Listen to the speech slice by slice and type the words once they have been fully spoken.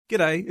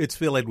G'day, it's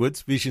Phil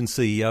Edwards, Vision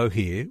CEO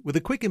here, with a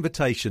quick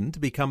invitation to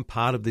become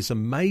part of this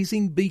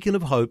amazing beacon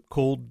of hope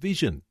called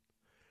Vision.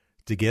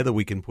 Together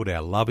we can put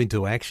our love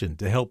into action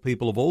to help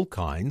people of all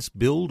kinds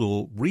build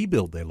or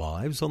rebuild their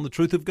lives on the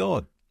truth of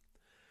God.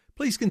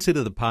 Please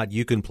consider the part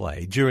you can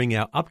play during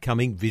our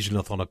upcoming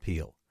Visionathon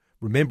appeal,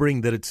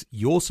 remembering that it's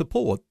your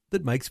support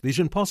that makes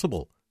Vision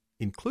possible,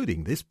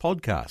 including this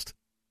podcast.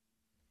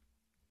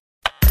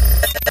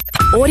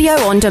 Audio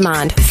on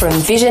demand from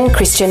Vision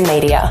Christian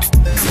Media.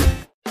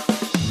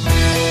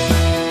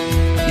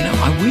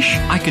 I wish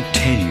I could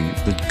tell you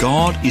that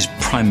God is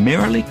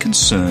primarily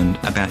concerned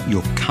about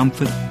your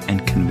comfort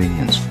and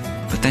convenience,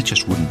 but that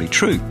just wouldn't be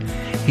true.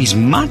 He's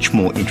much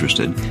more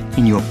interested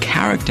in your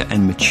character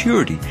and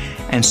maturity,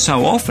 and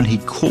so often He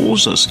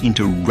calls us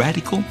into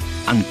radical,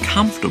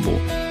 uncomfortable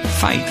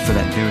faith for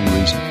that very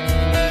reason.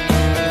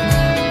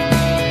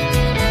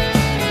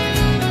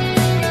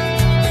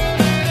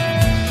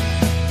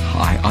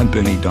 Hi, I'm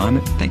Bernie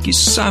Diamond. Thank you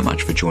so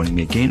much for joining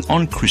me again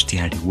on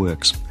Christianity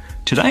Works.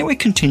 Today we're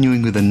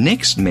continuing with the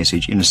next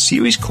message in a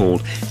series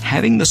called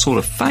Having the Sort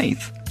of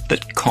Faith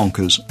That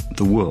Conquers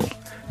the World.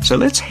 So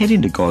let's head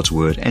into God's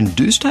Word, and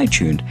do stay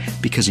tuned,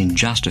 because in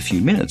just a few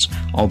minutes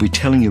I'll be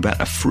telling you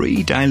about a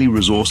free daily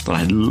resource that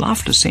I'd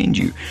love to send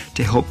you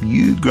to help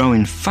you grow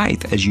in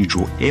faith as you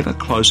draw ever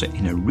closer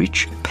in a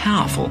rich,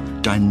 powerful,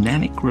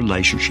 dynamic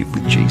relationship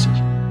with Jesus.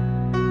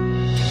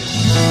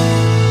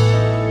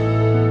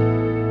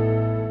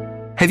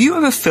 Have you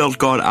ever felt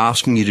God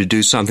asking you to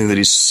do something that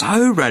is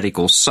so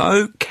radical,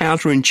 so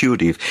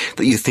counterintuitive,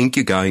 that you think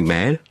you're going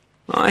mad?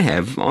 I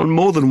have, on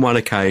more than one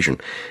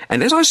occasion.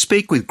 And as I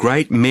speak with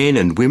great men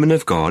and women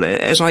of God,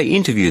 as I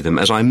interview them,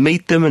 as I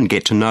meet them and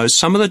get to know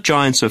some of the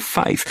giants of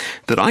faith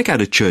that I go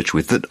to church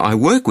with, that I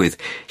work with,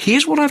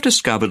 here's what I've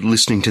discovered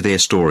listening to their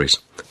stories.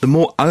 The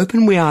more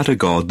open we are to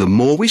God, the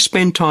more we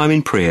spend time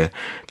in prayer,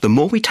 the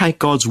more we take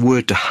God's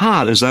word to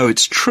heart as though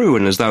it's true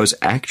and as though it's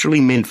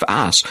actually meant for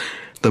us,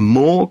 the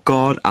more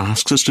God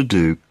asks us to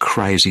do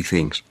crazy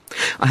things.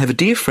 I have a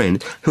dear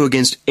friend who,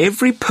 against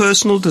every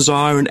personal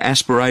desire and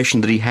aspiration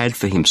that he had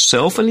for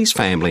himself and his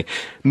family,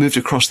 moved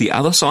across the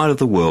other side of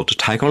the world to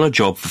take on a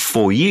job for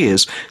 4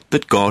 years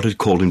that God had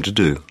called him to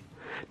do.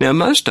 Now,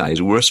 most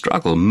days were a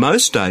struggle.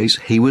 Most days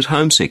he was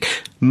homesick.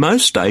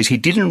 Most days he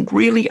didn't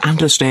really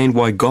understand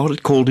why God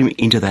had called him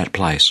into that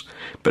place.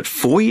 But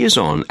 4 years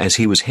on, as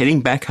he was heading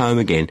back home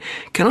again,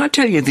 can I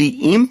tell you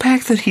the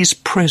impact that his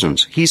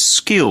presence, his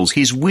skills,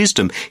 his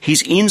wisdom,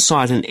 his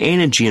insight and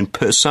energy and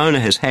persona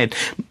has had,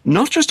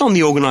 not just on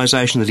the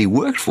organisation that he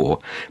worked for,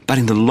 but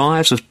in the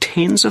lives of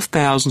tens of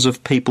thousands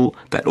of people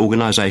that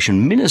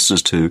organisation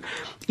ministers to,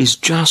 is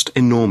just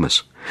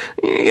enormous.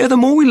 Yeah, the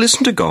more we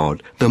listen to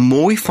God, the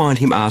more we find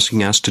Him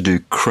asking us to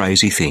do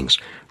crazy things,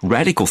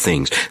 radical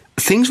things,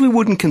 things we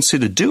wouldn't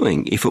consider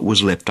doing if it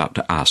was left up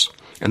to us.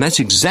 And that's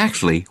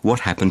exactly what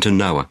happened to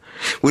Noah.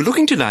 We're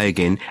looking today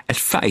again at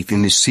faith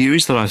in this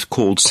series that I've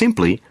called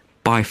simply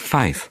By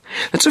Faith.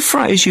 That's a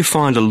phrase you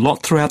find a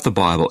lot throughout the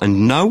Bible,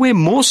 and nowhere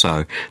more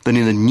so than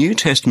in the New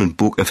Testament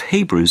book of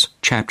Hebrews,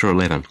 chapter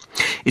 11.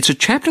 It's a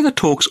chapter that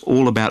talks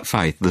all about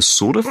faith, the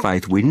sort of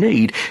faith we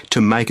need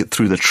to make it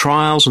through the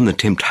trials and the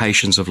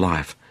temptations of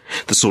life.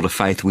 The sort of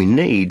faith we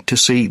need to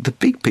see the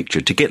big picture,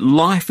 to get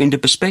life into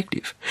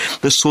perspective.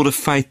 The sort of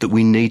faith that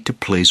we need to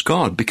please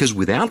God, because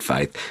without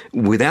faith,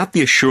 without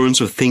the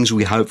assurance of things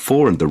we hope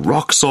for and the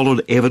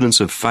rock-solid evidence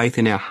of faith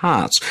in our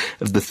hearts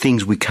of the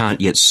things we can't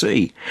yet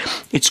see,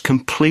 it's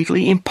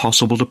completely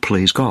impossible to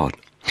please God.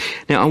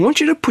 Now, I want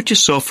you to put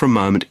yourself for a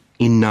moment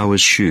in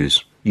Noah's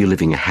shoes. You're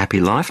living a happy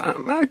life.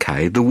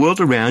 Okay, the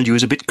world around you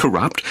is a bit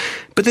corrupt,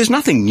 but there's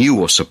nothing new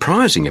or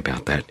surprising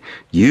about that.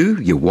 You,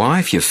 your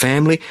wife, your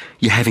family,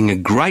 you're having a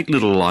great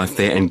little life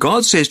there, and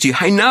God says to you,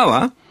 "Hey,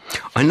 Noah,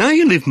 I know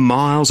you live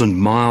miles and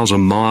miles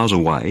and miles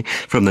away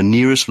from the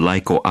nearest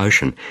lake or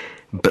ocean,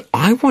 but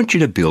I want you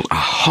to build a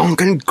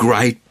honkin'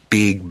 great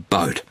big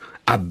boat,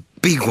 a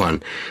big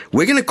one.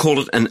 We're going to call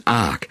it an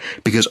ark,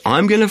 because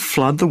I'm going to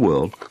flood the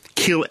world,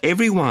 kill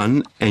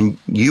everyone, and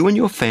you and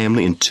your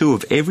family and 2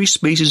 of every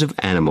species of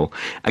animal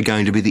are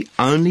going to be the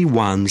only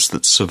ones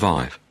that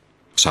survive.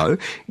 So,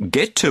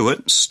 get to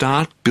it,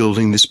 start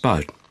building this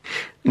boat."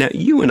 Now,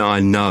 you and I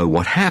know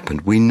what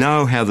happened. We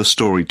know how the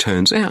story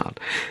turns out.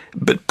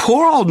 But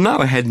poor old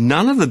Noah had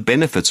none of the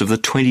benefits of the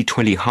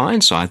 2020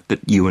 hindsight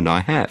that you and I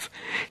have.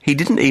 He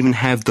didn't even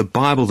have the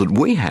Bible that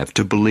we have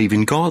to believe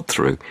in God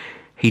through.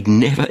 He'd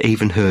never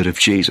even heard of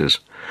Jesus.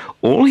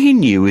 All he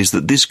knew is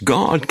that this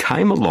God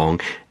came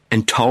along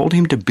and told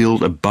him to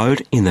build a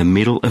boat in the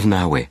middle of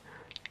nowhere.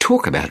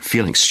 Talk about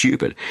feeling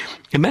stupid.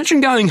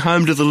 Imagine going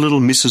home to the little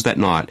missus that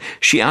night.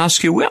 She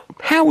asks you, "Well,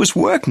 how was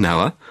work,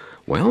 Noah?"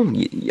 "Well,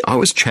 I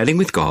was chatting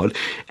with God,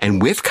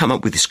 and we've come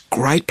up with this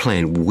great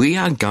plan. We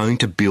are going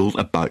to build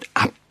a boat,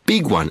 a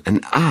big one,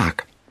 an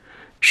ark."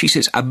 She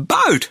says, "A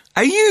boat?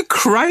 Are you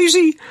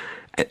crazy?"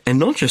 And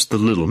not just the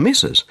little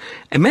missus.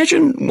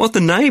 Imagine what the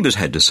neighbours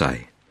had to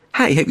say.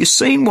 "Hey, have you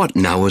seen what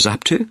Noah's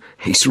up to?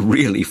 He's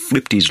really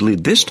flipped his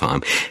lid this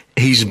time.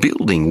 He's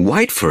building,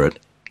 wait for it,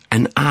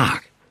 an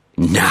ark."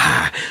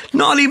 Nah,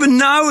 not even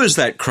Noah's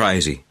that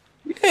crazy.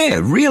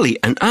 Yeah,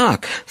 really, an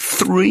ark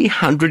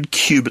 300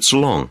 cubits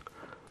long.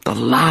 The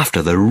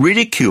laughter, the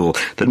ridicule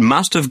that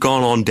must have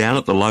gone on down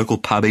at the local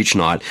pub each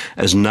night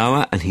as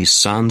Noah and his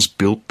sons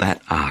built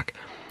that ark.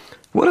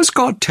 What does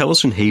God tell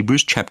us in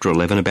Hebrews chapter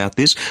 11 about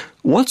this?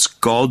 What's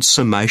God's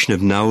summation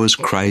of Noah's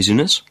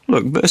craziness?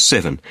 Look, verse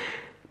 7.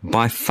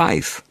 By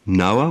faith,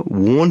 Noah,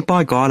 warned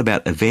by God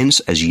about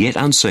events as yet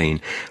unseen,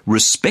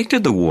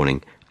 respected the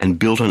warning and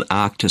built an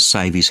ark to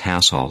save his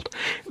household.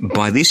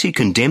 By this he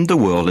condemned the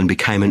world and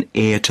became an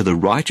heir to the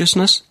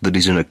righteousness that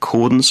is in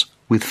accordance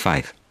with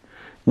faith.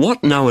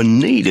 What Noah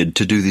needed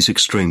to do this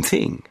extreme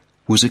thing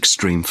was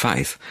extreme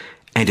faith,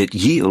 and it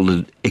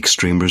yielded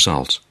extreme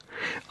results.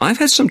 I've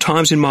had some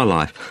times in my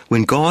life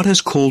when God has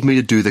called me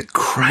to do the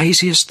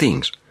craziest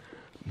things.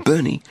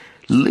 Bernie,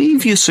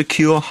 leave your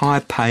secure,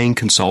 high-paying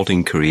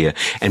consulting career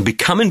and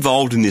become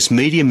involved in this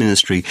media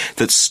ministry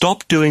that's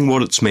stopped doing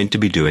what it's meant to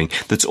be doing,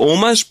 that's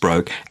almost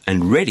broke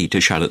and ready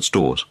to shut its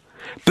doors.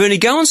 Bernie,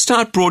 go and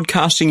start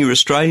broadcasting your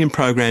Australian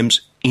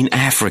programs in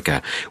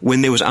Africa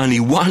when there was only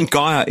one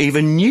guy I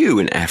even knew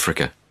in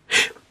Africa.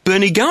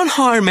 Bernie, go and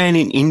hire a man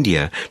in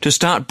India to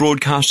start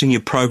broadcasting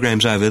your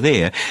programs over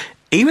there,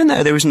 even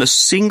though there isn't a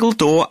single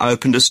door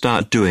open to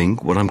start doing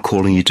what I'm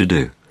calling you to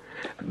do.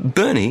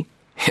 Bernie,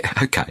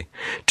 okay,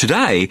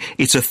 today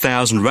it's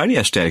 1,000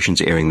 radio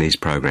stations airing these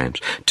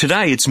programs.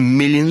 Today it's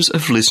millions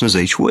of listeners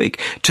each week.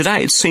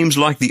 Today it seems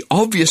like the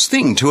obvious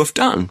thing to have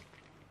done.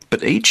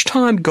 But each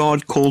time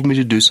God called me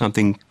to do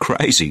something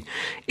crazy,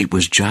 it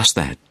was just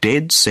that,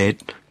 dead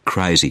set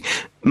crazy.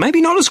 Maybe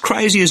not as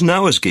crazy as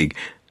Noah's gig,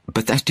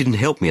 but that didn't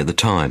help me at the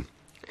time.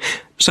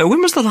 So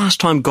when was the last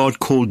time God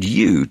called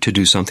you to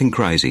do something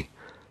crazy?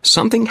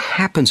 Something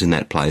happens in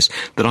that place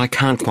that I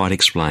can't quite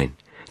explain.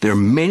 There are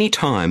many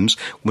times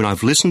when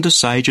I've listened to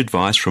sage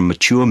advice from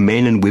mature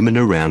men and women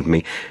around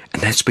me,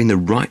 and that's been the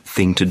right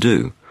thing to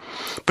do.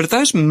 But at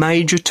those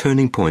major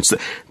turning points,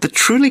 the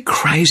truly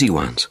crazy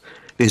ones,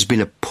 there's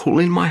been a pull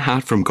in my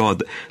heart from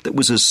God that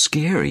was as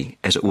scary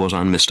as it was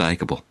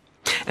unmistakable.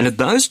 And at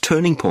those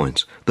turning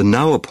points, the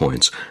Noah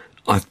points,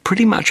 I've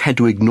pretty much had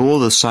to ignore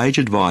the sage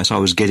advice I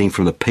was getting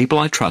from the people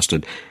I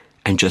trusted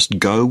and just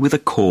go with a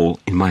call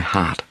in my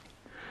heart.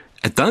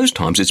 At those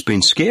times it's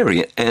been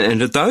scary,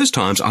 and at those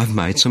times I've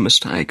made some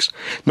mistakes.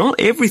 Not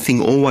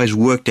everything always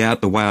worked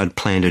out the way I'd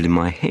planned it in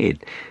my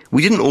head.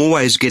 We didn't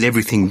always get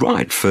everything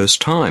right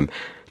first time.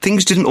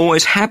 Things didn't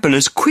always happen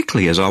as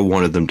quickly as I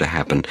wanted them to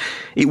happen.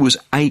 It was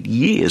 8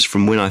 years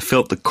from when I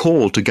felt the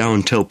call to go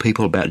and tell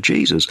people about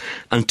Jesus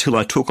until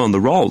I took on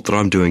the role that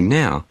I'm doing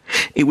now.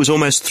 It was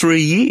almost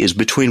 3 years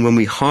between when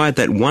we hired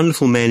that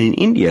wonderful man in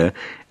India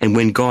and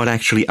when God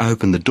actually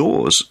opened the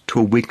doors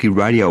to a weekly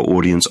radio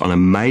audience on a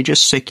major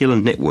secular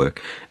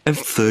network of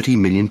 30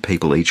 million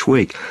people each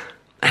week.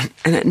 And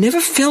it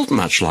never felt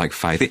much like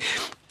faith.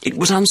 It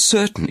was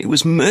uncertain, it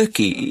was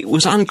murky, it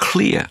was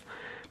unclear.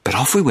 But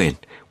off we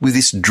went, with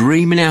this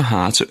dream in our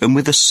hearts and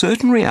with a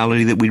certain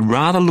reality that we'd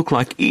rather look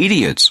like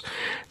idiots,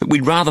 that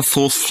we'd rather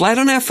fall flat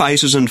on our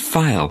faces and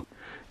fail,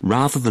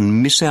 rather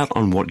than miss out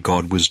on what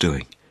God was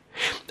doing.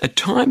 At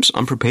times,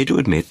 I'm prepared to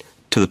admit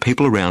to the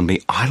people around me,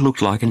 I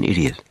looked like an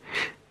idiot.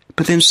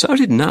 But then so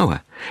did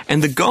Noah.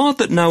 And the God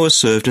that Noah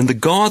served and the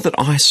God that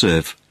I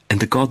serve and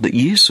the God that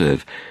you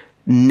serve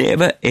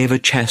never ever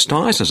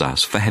chastises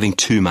us for having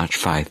too much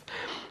faith.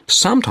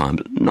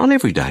 Sometimes, not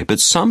every day, but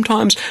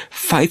sometimes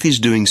faith is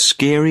doing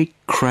scary,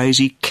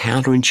 crazy,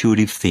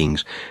 counterintuitive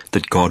things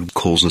that God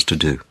calls us to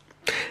do.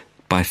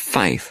 By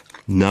faith,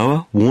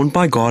 Noah, warned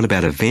by God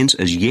about events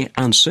as yet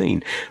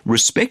unseen,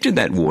 respected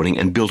that warning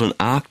and built an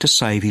ark to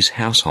save his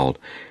household.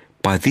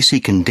 By this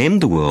he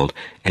condemned the world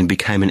and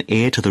became an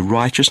heir to the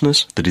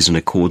righteousness that is in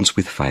accordance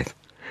with faith.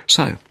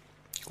 So,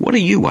 what are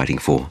you waiting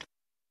for?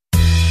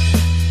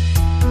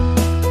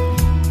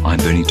 I'm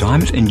Bernie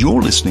Diamond and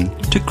you're listening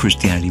to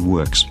Christianity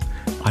Works.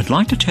 I'd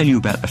like to tell you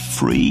about a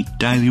free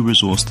daily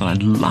resource that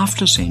I'd love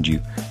to send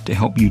you to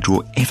help you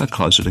draw ever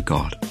closer to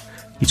God.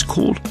 It's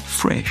called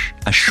Fresh,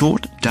 a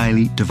short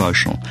daily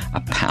devotional,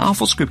 a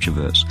powerful scripture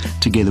verse,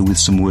 together with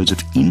some words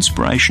of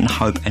inspiration,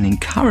 hope and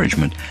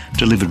encouragement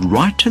delivered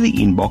right to the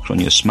inbox on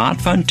your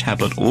smartphone,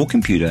 tablet or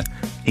computer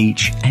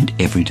each and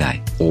every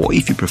day. Or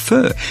if you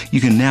prefer,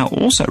 you can now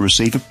also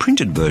receive a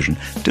printed version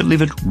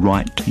delivered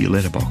right to your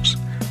letterbox.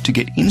 To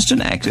get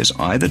instant access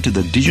either to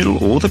the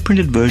digital or the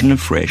printed version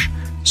of Fresh,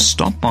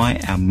 stop by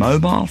our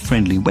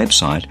mobile-friendly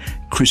website,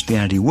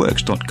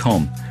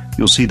 christianityworks.com.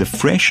 You'll see the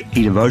Fresh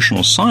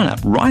eDevotional sign-up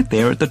right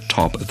there at the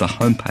top of the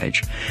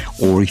homepage.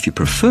 Or if you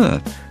prefer,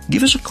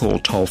 give us a call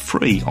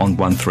toll-free on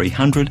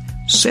 1300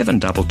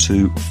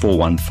 722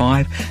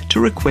 415 to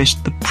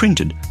request the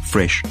printed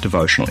Fresh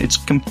devotional. It's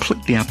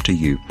completely up to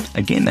you.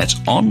 Again, that's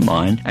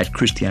online at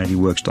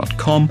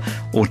christianityworks.com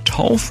or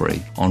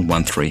toll-free on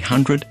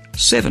 1300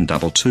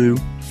 722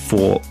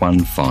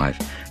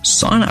 415.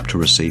 Sign up to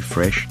receive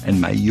Fresh and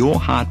may your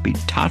heart be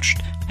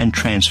touched and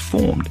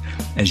transformed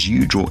as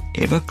you draw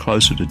ever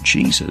closer to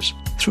Jesus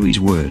through his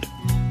word.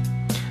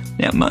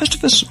 Now, most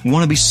of us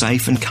want to be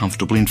safe and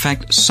comfortable. In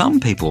fact, some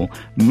people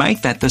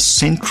make that the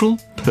central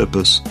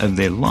purpose of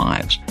their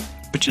lives.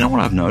 But you know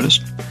what I've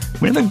noticed?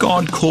 Whenever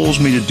God calls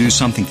me to do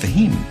something for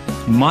Him,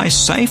 my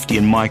safety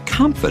and my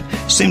comfort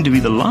seem to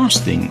be the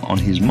last thing on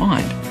His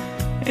mind.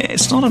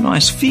 It's not a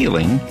nice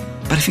feeling,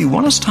 but if you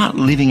want to start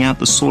living out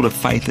the sort of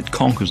faith that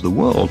conquers the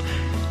world,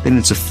 then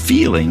it's a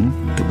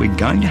feeling that we're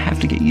going to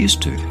have to get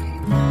used to.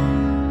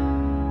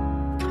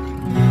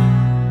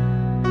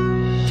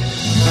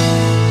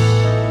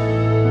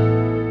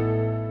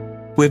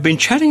 We've been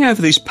chatting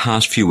over these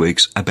past few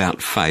weeks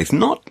about faith,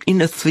 not in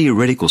a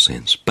theoretical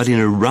sense, but in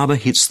a rubber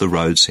hits the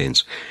road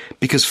sense,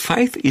 because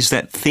faith is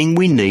that thing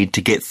we need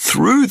to get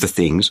through the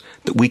things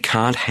that we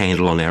can't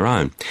handle on our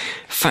own.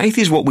 Faith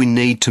is what we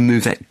need to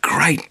move that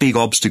great big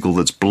obstacle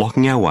that's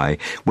blocking our way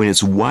when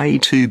it's way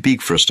too big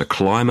for us to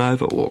climb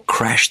over or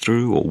crash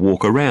through or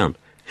walk around.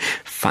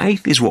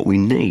 Faith is what we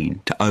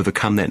need to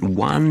overcome that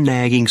one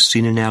nagging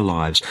sin in our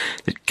lives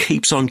that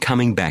keeps on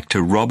coming back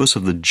to rob us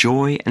of the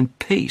joy and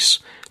peace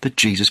that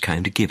Jesus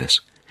came to give us.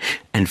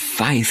 And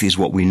faith is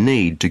what we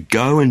need to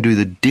go and do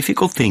the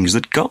difficult things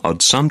that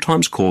God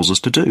sometimes calls us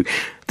to do.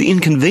 The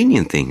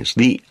inconvenient things,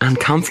 the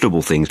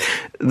uncomfortable things,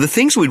 the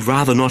things we'd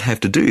rather not have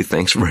to do,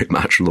 thanks very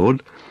much,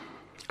 Lord.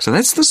 So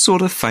that's the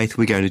sort of faith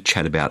we're going to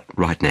chat about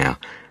right now.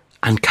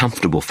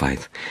 Uncomfortable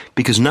faith,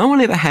 because no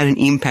one ever had an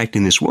impact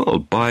in this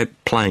world by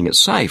playing it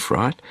safe,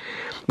 right?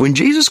 When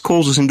Jesus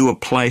calls us into a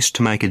place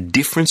to make a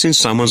difference in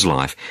someone's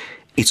life,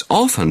 it's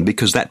often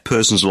because that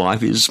person's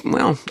life is,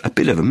 well, a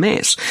bit of a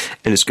mess,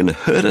 and it's going to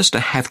hurt us to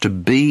have to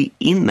be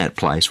in that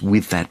place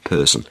with that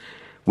person.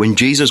 When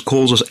Jesus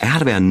calls us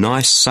out of our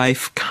nice,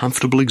 safe,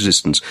 comfortable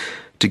existence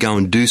to go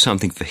and do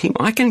something for Him,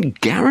 I can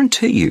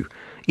guarantee you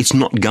it's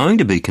not going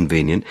to be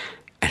convenient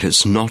and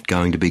it's not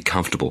going to be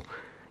comfortable.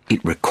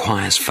 It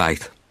requires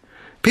faith.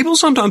 People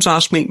sometimes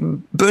ask me,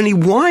 Bernie,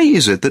 why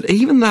is it that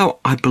even though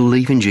I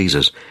believe in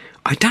Jesus,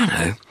 I don't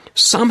know,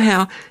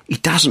 somehow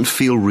it doesn't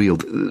feel real?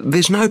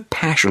 There's no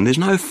passion, there's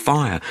no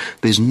fire,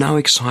 there's no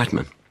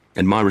excitement.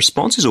 And my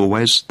response is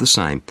always the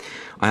same.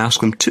 I ask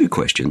them two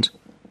questions.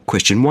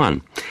 Question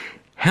one,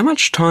 how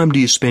much time do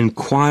you spend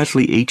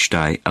quietly each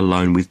day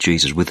alone with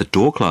Jesus with the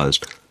door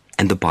closed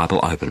and the Bible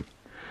open?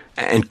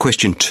 And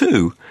question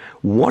two,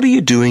 what are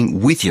you doing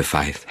with your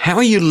faith? How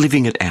are you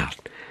living it out?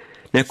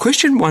 Now,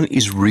 question one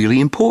is really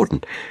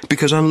important,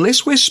 because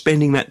unless we're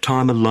spending that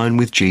time alone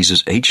with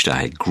Jesus each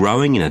day,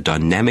 growing in a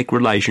dynamic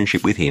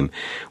relationship with Him,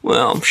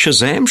 well,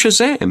 shazam,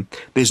 shazam,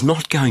 there's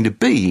not going to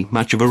be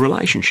much of a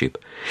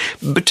relationship.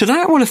 But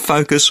today I want to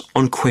focus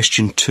on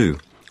question two.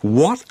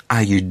 What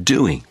are you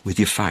doing with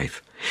your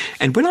faith?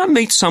 And when I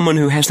meet someone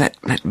who has that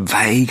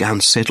vague,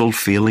 unsettled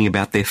feeling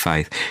about their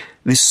faith,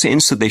 this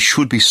sense that there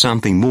should be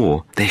something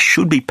more, there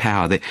should be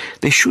power,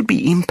 there should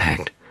be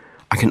impact,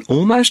 I can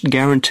almost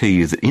guarantee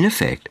you that, in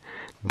effect,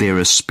 they're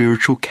a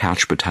spiritual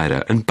couch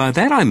potato. And by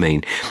that I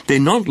mean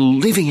they're not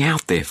living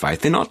out their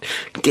faith. They're not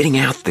getting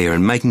out there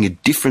and making a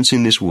difference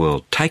in this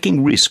world,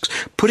 taking risks,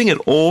 putting it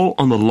all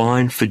on the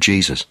line for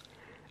Jesus.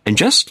 And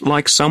just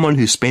like someone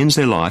who spends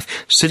their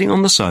life sitting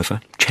on the sofa,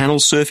 channel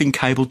surfing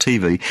cable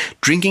TV,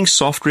 drinking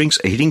soft drinks,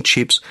 eating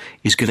chips,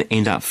 is going to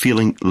end up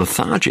feeling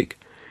lethargic,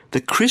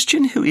 the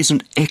Christian who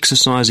isn't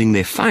exercising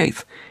their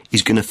faith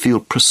is going to feel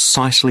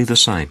precisely the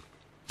same.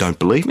 Don't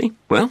believe me?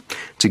 Well,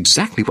 it's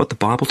exactly what the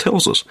Bible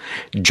tells us.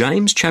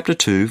 James chapter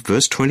 2,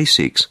 verse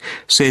 26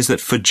 says that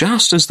for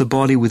just as the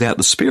body without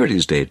the spirit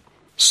is dead,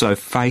 so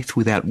faith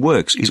without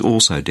works is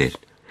also dead.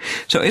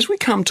 So as we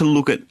come to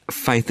look at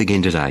faith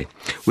again today,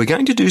 we're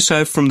going to do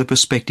so from the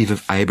perspective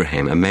of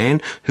Abraham, a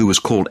man who was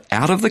called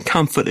out of the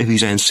comfort of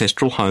his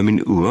ancestral home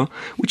in Ur,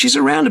 which is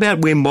around about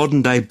where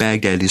modern-day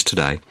Baghdad is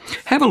today.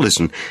 Have a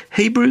listen.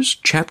 Hebrews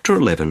chapter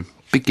 11,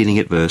 beginning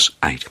at verse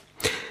 8.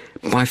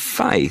 By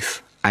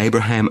faith,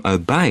 Abraham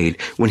obeyed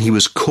when he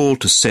was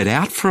called to set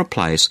out for a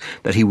place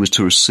that he was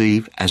to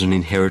receive as an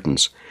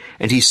inheritance.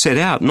 And he set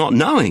out not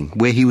knowing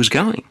where he was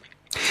going.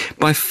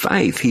 By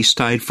faith he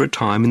stayed for a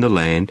time in the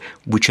land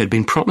which had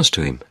been promised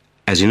to him,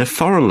 as in a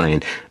foreign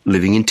land,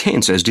 living in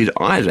tents, as did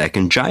Isaac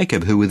and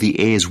Jacob, who were the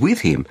heirs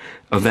with him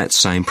of that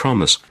same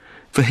promise.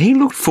 For he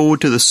looked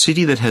forward to the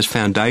city that has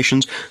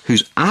foundations,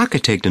 whose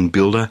architect and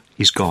builder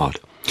is God.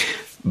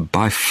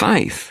 By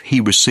faith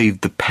he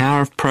received the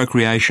power of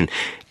procreation,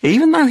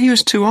 even though he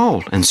was too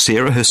old, and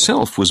Sarah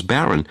herself was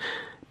barren,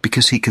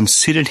 because he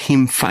considered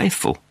him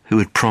faithful who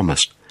had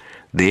promised.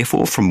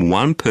 Therefore from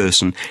one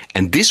person,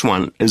 and this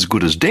one as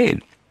good as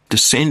dead,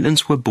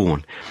 descendants were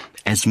born,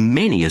 as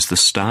many as the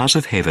stars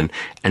of heaven,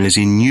 and as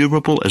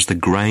innumerable as the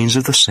grains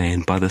of the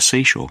sand by the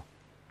seashore.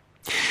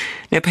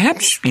 Now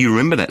perhaps you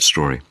remember that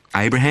story.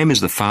 Abraham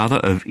is the father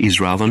of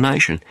Israel the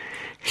nation.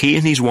 He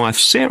and his wife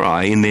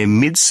Sarai in their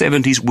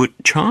mid-70s were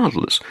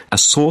childless, a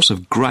source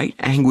of great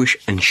anguish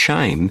and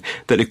shame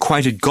that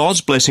equated God's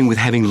blessing with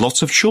having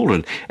lots of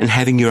children and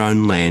having your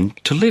own land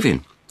to live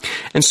in.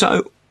 And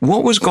so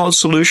what was God's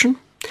solution?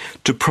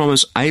 To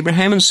promise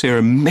Abraham and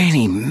Sarah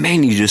many,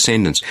 many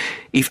descendants,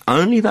 if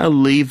only they'll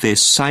leave their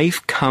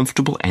safe,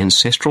 comfortable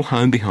ancestral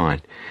home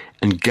behind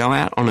and go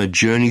out on a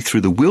journey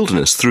through the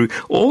wilderness, through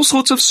all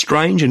sorts of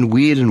strange and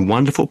weird and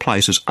wonderful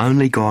places,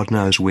 only God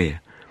knows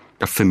where.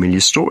 A familiar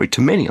story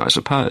to many, I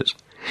suppose.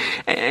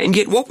 And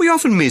yet what we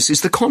often miss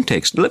is the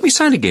context. Let me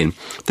say it again.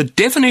 The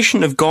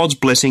definition of God's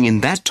blessing in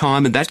that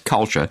time and that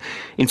culture,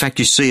 in fact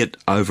you see it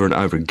over and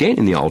over again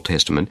in the Old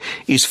Testament,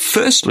 is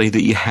firstly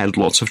that you had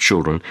lots of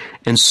children,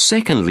 and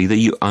secondly that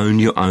you own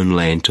your own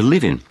land to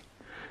live in.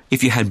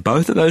 If you had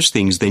both of those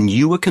things, then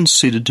you were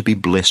considered to be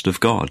blessed of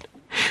God.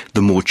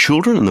 The more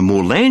children and the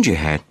more land you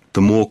had,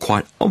 the more,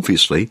 quite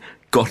obviously,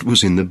 God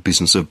was in the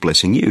business of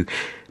blessing you.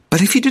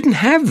 But if you didn't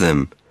have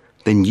them,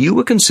 then you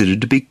were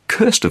considered to be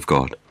cursed of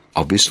God.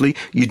 Obviously,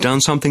 you'd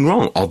done something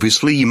wrong.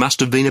 Obviously, you must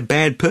have been a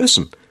bad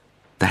person.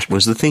 That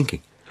was the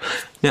thinking.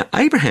 Now,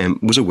 Abraham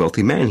was a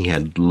wealthy man. He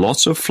had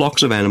lots of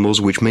flocks of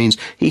animals, which means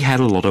he had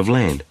a lot of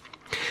land.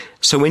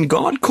 So when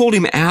God called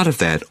him out of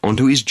that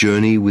onto his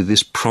journey with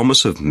this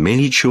promise of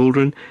many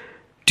children,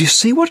 do you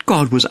see what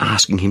God was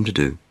asking him to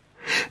do?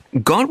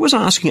 God was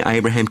asking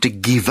Abraham to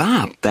give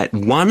up that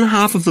one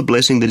half of the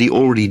blessing that he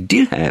already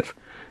did have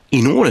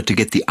in order to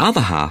get the other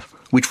half,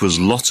 which was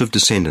lots of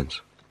descendants.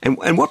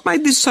 And what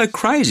made this so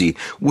crazy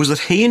was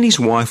that he and his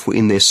wife were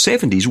in their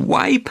 70s,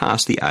 way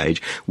past the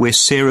age where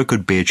Sarah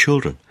could bear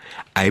children.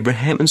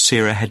 Abraham and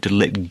Sarah had to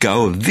let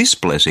go of this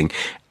blessing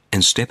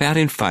and step out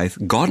in faith,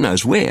 God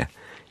knows where,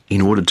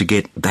 in order to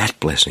get that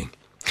blessing.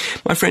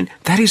 My friend,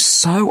 that is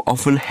so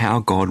often how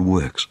God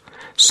works.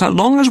 So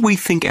long as we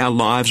think our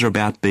lives are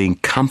about being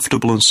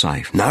comfortable and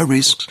safe, no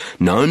risks,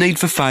 no need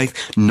for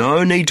faith,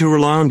 no need to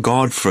rely on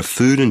God for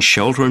food and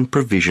shelter and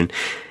provision,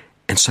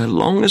 and so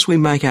long as we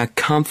make our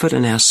comfort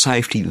and our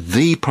safety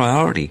the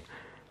priority,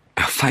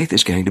 our faith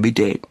is going to be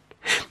dead.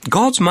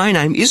 God's main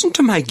aim isn't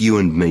to make you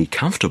and me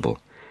comfortable.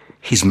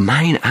 His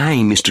main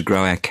aim is to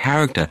grow our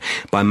character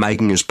by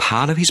making us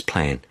part of his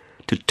plan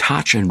to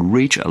touch and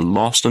reach a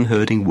lost and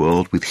hurting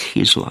world with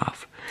his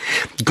love.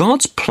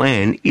 God's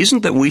plan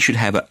isn't that we should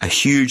have a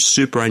huge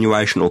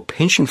superannuation or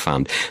pension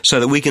fund so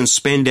that we can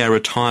spend our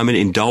retirement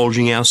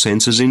indulging our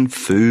senses in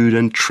food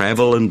and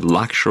travel and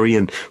luxury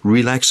and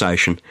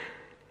relaxation.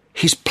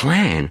 His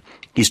plan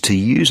is to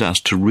use us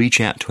to reach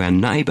out to our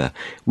neighbour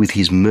with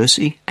his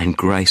mercy and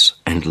grace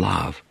and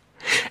love.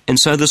 And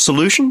so the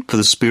solution for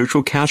the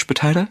spiritual couch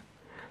potato?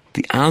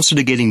 The answer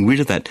to getting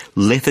rid of that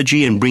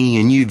lethargy and bringing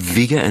a new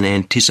vigour and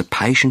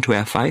anticipation to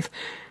our faith?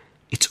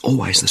 It's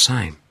always the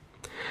same.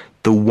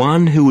 The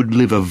one who would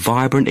live a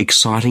vibrant,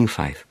 exciting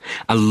faith,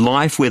 a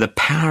life where the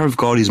power of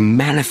God is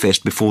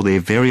manifest before their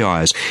very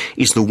eyes,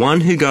 is the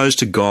one who goes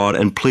to God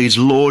and pleads,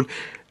 Lord,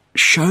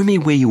 show me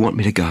where you want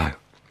me to go,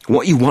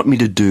 what you want me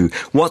to do,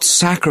 what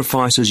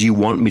sacrifices you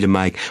want me to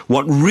make,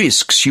 what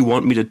risks you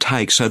want me to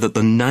take so that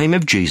the name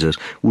of Jesus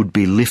would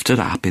be lifted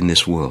up in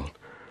this world.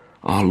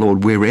 Oh,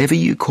 Lord, wherever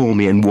you call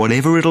me and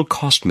whatever it'll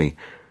cost me,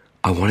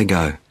 I want to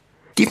go.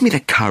 Give me the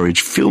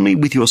courage, fill me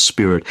with your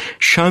Spirit,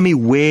 show me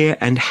where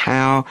and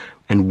how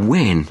and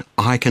when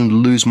I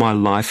can lose my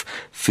life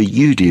for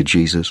you, dear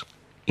Jesus,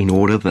 in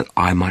order that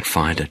I might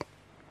find it.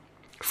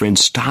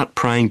 Friends, start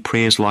praying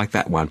prayers like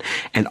that one,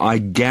 and I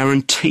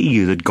guarantee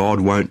you that God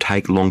won't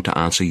take long to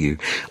answer you.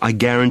 I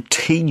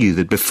guarantee you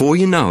that before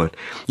you know it,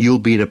 you'll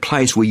be in a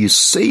place where you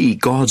see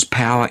God's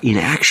power in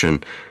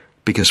action,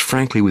 because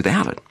frankly,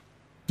 without it,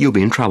 you'll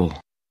be in trouble.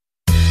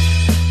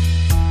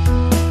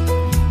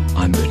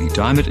 I'm Bernie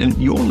Diamond, and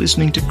you're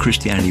listening to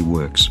Christianity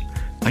Works.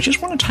 I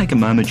just want to take a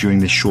moment during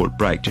this short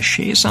break to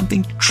share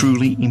something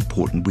truly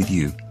important with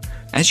you.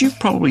 As you've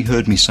probably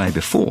heard me say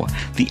before,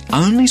 the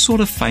only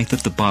sort of faith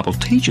that the Bible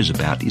teaches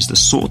about is the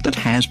sort that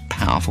has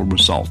powerful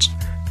results.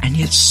 And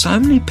yet so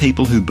many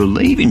people who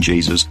believe in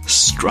Jesus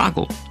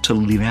struggle to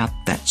live out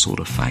that sort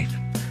of faith.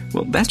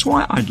 Well, that's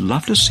why I'd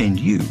love to send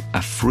you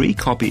a free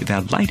copy of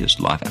our latest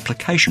life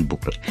application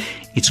booklet.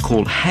 It's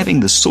called Having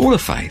the Sort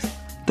of Faith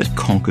That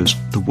Conquers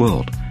the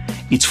World.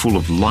 It's full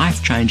of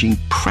life-changing,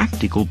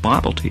 practical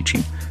Bible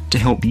teaching to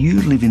help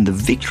you live in the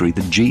victory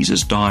that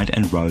Jesus died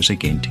and rose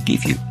again to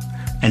give you.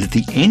 And at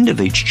the end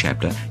of each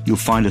chapter, you'll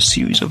find a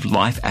series of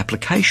life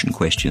application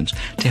questions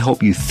to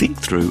help you think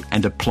through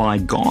and apply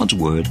God's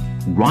Word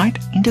right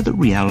into the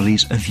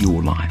realities of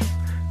your life.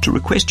 To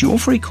request your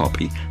free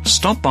copy,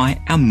 stop by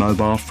our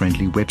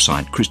mobile-friendly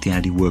website,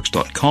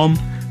 christianityworks.com,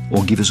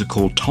 or give us a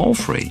call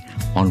toll-free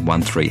on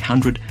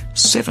 1300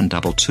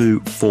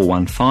 722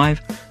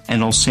 415,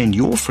 and I'll send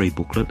your free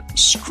booklet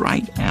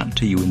straight out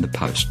to you in the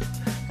post.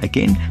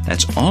 Again,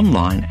 that's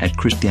online at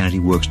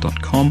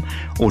christianityworks.com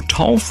or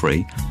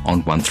toll-free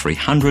on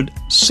 1300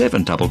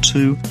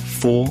 722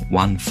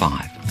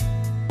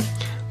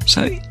 415.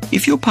 So,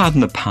 if you'll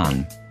pardon the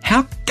pun,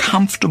 how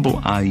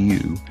comfortable are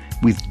you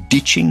with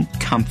ditching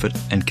comfort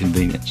and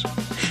convenience?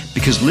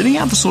 Because living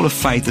out the sort of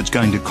faith that's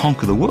going to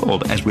conquer the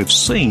world, as we've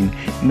seen,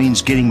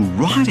 means getting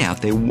right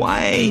out there,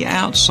 way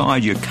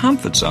outside your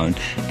comfort zone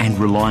and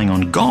relying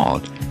on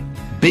God,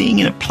 being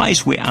in a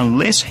place where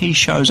unless He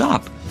shows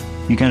up,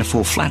 you're going to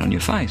fall flat on your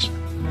face.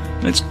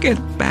 Let's get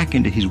back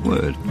into His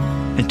Word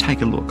and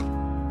take a look.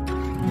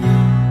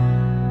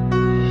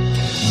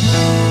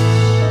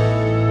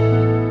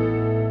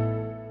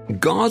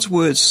 God's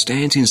word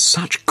stands in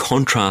such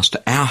contrast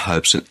to our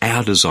hopes and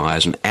our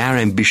desires and our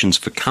ambitions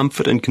for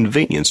comfort and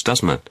convenience,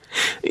 doesn't it?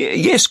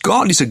 Yes,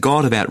 God is a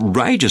God of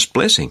outrageous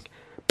blessing,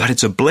 but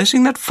it's a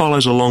blessing that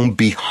follows along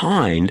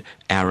behind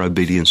our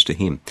obedience to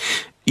him.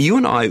 You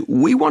and I,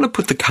 we want to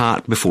put the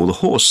cart before the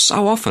horse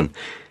so often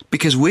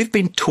because we've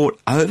been taught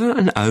over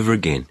and over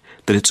again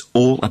that it's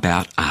all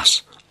about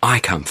us. I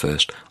come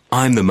first.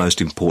 I'm the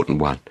most important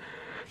one.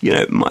 You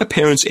know, my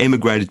parents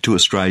emigrated to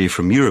Australia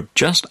from Europe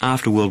just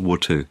after World War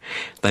II.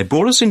 They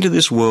brought us into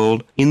this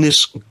world in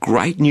this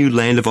great new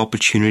land of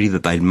opportunity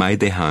that they'd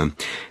made their home,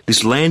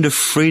 this land of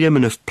freedom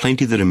and of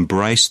plenty that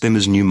embraced them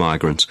as new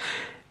migrants.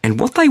 And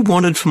what they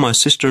wanted for my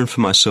sister and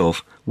for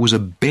myself was a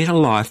better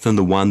life than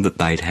the one that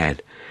they'd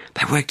had.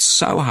 They worked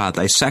so hard,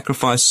 they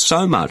sacrificed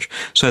so much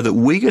so that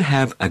we could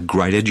have a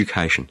great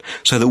education,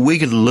 so that we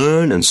could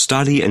learn and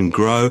study and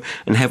grow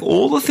and have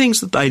all the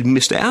things that they'd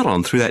missed out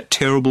on through that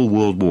terrible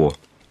World War.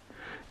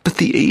 But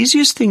the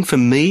easiest thing for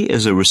me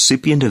as a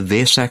recipient of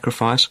their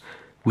sacrifice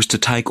was to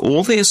take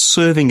all their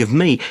serving of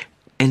me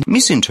and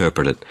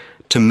misinterpret it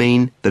to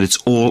mean that it's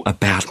all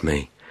about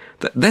me.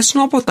 That's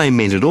not what they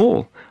meant at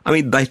all. I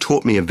mean, they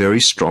taught me a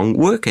very strong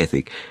work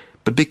ethic.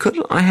 But because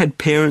I had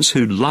parents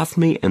who loved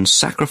me and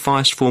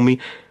sacrificed for me,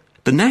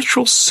 the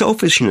natural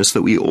selfishness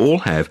that we all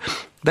have,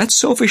 that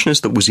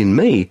selfishness that was in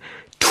me,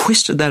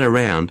 twisted that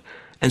around.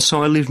 And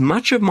so I lived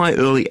much of my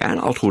early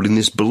adulthood in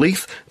this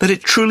belief that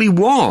it truly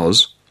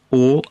was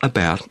all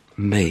about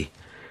me.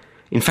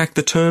 In fact,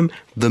 the term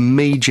the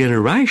me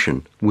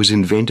generation was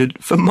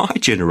invented for my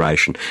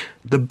generation,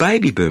 the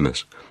baby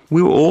boomers.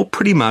 We were all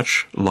pretty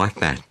much like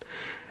that.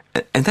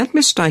 And that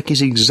mistake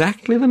is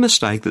exactly the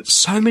mistake that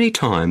so many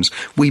times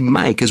we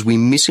make as we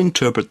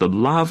misinterpret the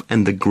love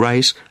and the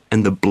grace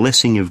and the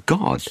blessing of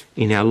God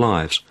in our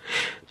lives.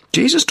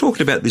 Jesus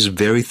talked about this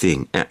very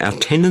thing, our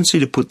tendency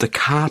to put the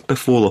cart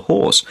before the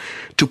horse,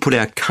 to put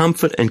our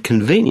comfort and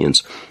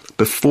convenience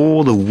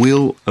before the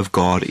will of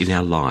God in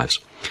our lives.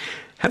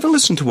 Have a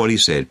listen to what he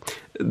said.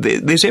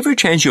 There's every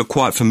chance you're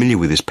quite familiar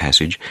with this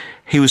passage.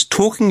 He was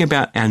talking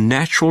about our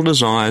natural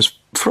desires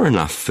for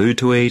enough food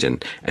to eat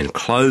and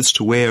clothes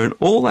to wear and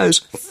all those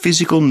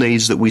physical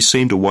needs that we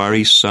seem to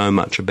worry so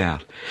much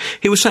about.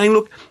 He was saying,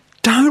 look,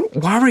 don't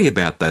worry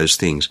about those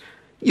things.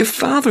 Your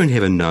Father in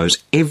heaven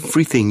knows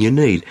everything you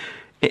need,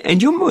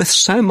 and you're worth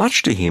so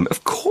much to him.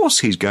 Of course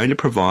he's going to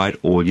provide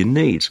all your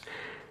needs.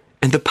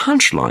 And the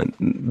punchline,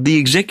 the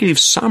executive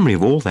summary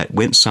of all that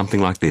went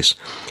something like this.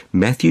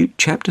 Matthew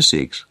chapter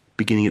 6,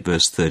 beginning at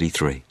verse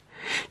 33.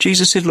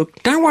 Jesus said,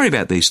 look, don't worry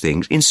about these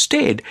things.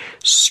 Instead,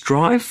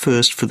 strive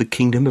first for the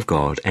kingdom of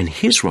God and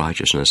his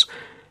righteousness,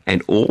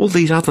 and all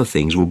these other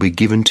things will be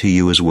given to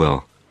you as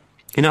well.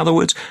 In other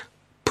words,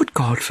 put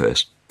God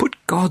first. Put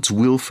God's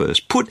will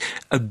first. Put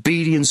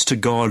obedience to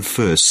God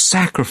first.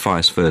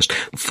 Sacrifice first.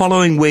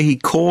 Following where he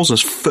calls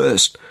us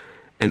first.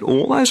 And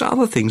all those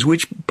other things,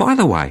 which, by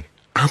the way,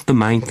 aren't the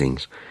main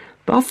things.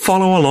 They'll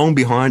follow along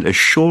behind as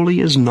surely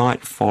as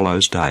night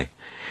follows day.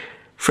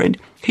 Friend,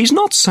 he's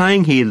not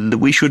saying here that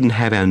we shouldn't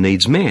have our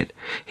needs met.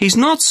 He's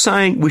not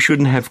saying we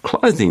shouldn't have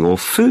clothing or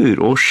food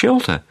or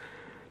shelter.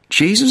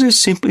 Jesus is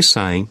simply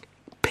saying,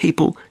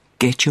 people,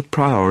 get your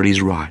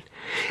priorities right.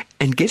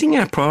 And getting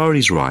our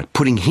priorities right,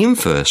 putting him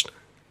first,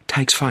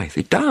 takes faith.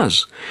 It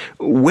does.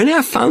 When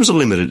our funds are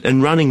limited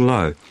and running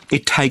low,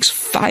 it takes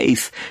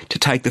faith to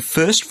take the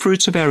first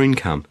fruits of our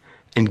income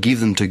and give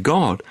them to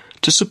God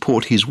to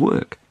support his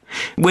work.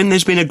 When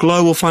there's been a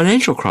global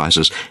financial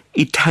crisis,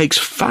 it takes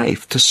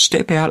faith to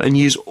step out and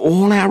use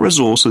all our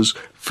resources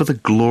for the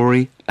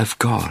glory of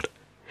God.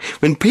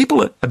 When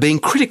people are being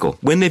critical,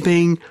 when they're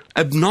being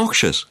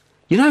obnoxious,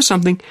 you know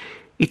something?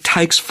 It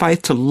takes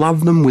faith to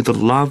love them with the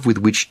love with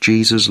which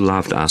Jesus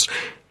loved us.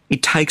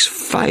 It takes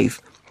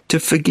faith to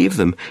forgive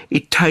them.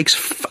 It takes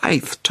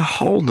faith to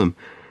hold them.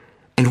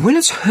 And when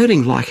it's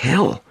hurting like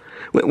hell,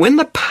 when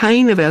the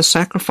pain of our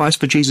sacrifice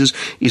for Jesus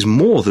is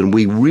more than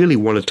we really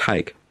want to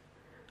take,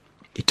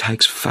 it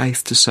takes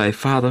faith to say,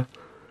 Father,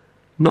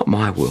 not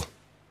my will,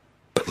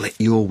 but let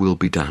your will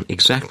be done.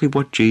 Exactly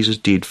what Jesus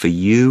did for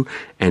you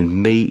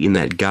and me in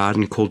that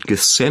garden called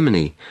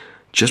Gethsemane,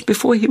 just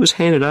before he was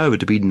handed over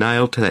to be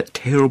nailed to that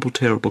terrible,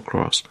 terrible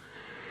cross.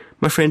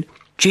 My friend,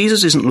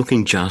 Jesus isn't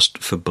looking just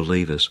for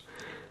believers.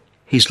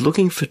 He's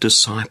looking for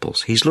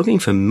disciples. He's looking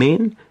for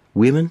men,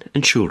 women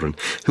and children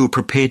who are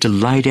prepared to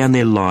lay down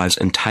their lives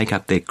and take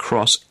up their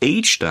cross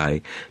each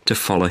day to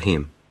follow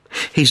him.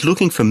 He's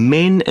looking for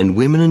men and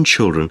women and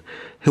children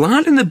who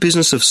aren't in the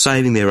business of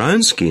saving their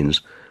own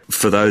skins,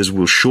 for those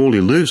will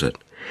surely lose it,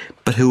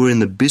 but who are in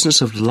the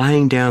business of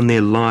laying down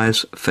their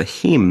lives for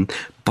him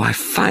by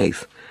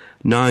faith,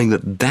 knowing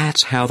that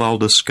that's how they'll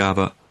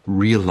discover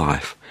real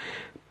life,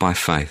 by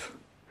faith.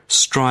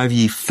 Strive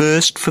ye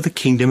first for the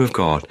kingdom of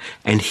God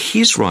and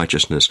his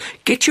righteousness.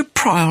 Get your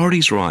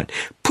priorities right.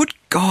 Put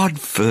God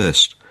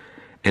first,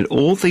 and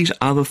all these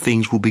other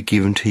things will be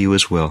given to you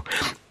as well.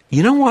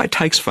 You know why it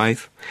takes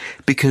faith?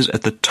 Because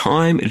at the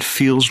time it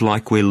feels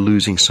like we're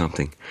losing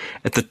something.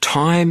 At the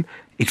time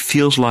it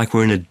feels like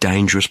we're in a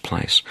dangerous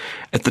place.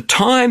 At the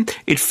time,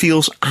 it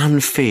feels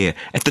unfair.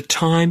 At the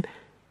time,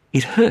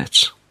 it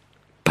hurts.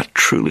 But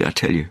truly, I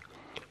tell you,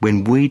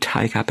 when we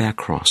take up our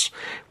cross,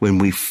 when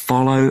we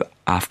follow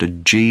after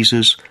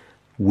Jesus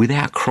with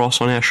our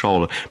cross on our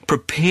shoulder,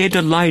 prepared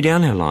to lay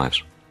down our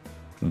lives,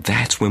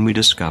 that's when we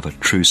discover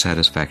true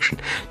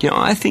satisfaction. You know,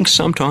 I think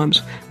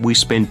sometimes we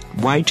spend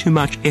way too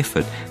much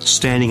effort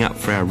standing up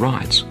for our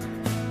rights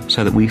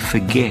so that we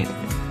forget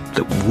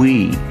that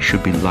we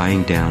should be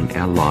laying down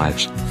our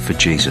lives for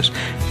Jesus.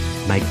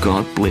 May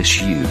God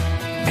bless you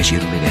as you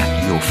live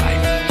out your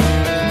faith.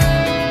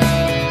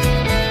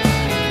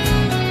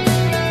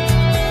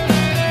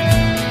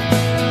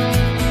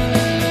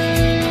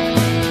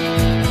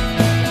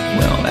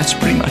 That's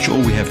pretty much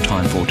all we have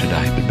time for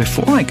today. But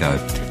before I go,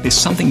 there's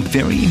something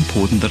very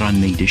important that I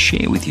need to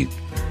share with you.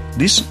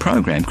 This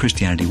program,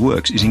 Christianity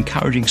Works, is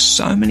encouraging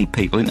so many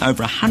people in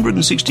over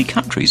 160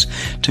 countries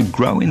to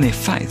grow in their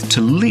faith,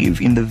 to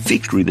live in the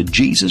victory that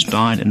Jesus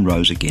died and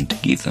rose again to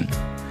give them.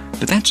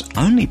 But that's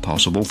only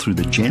possible through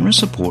the generous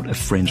support of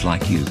friends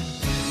like you.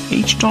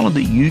 Each dollar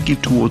that you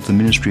give towards the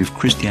ministry of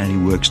Christianity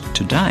Works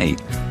today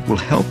will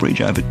help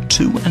reach over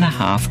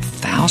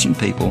 2,500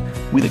 people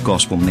with a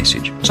gospel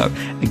message. So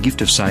a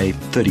gift of, say,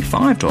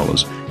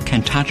 $35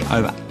 can touch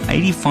over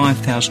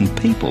 85,000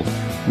 people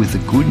with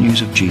the good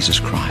news of Jesus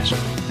Christ.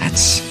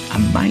 That's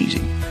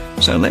amazing.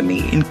 So let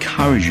me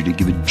encourage you to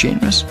give a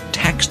generous,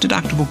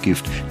 tax-deductible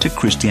gift to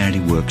Christianity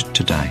Works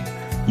today.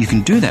 You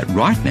can do that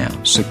right now,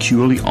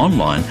 securely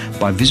online,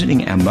 by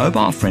visiting our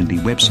mobile-friendly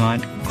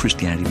website,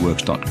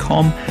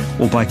 christianityworks.com,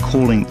 or by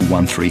calling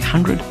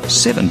 1300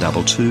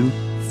 722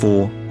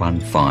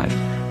 415.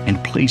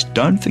 And please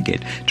don't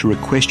forget to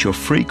request your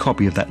free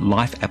copy of that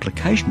life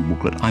application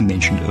booklet I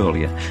mentioned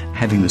earlier,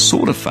 Having the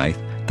Sword of Faith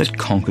That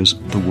Conquers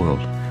the World.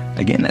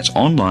 Again, that's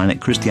online at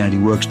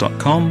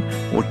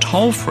christianityworks.com or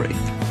toll-free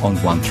on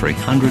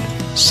 1300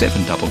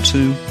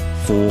 722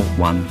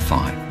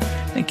 415.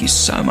 Thank you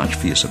so much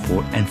for your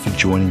support and for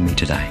joining me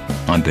today.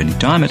 I'm Bernie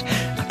Diamond.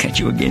 I'll catch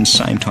you again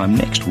same time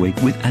next week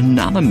with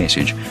another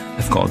message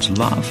of God's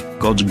love,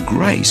 God's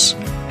grace,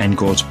 and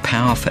God's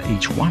power for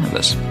each one of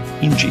us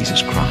in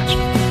Jesus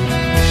Christ.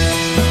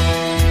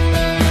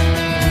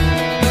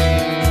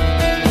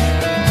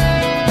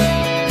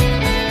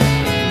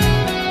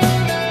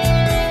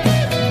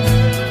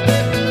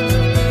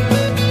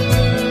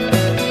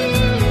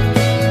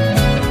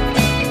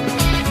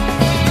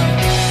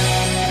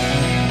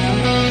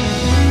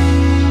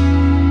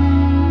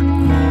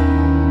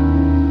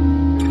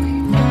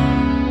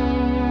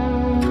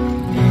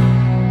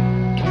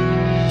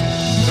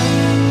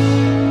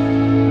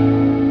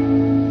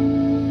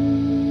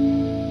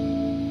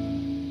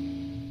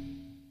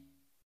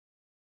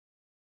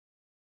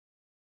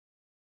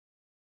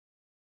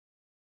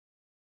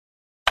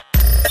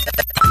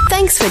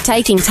 Thanks for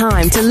taking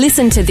time to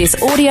listen to this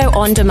audio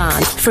on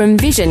demand from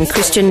Vision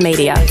Christian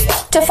Media.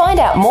 To find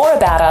out more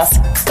about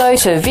us, go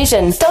to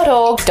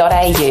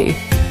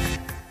vision.org.au.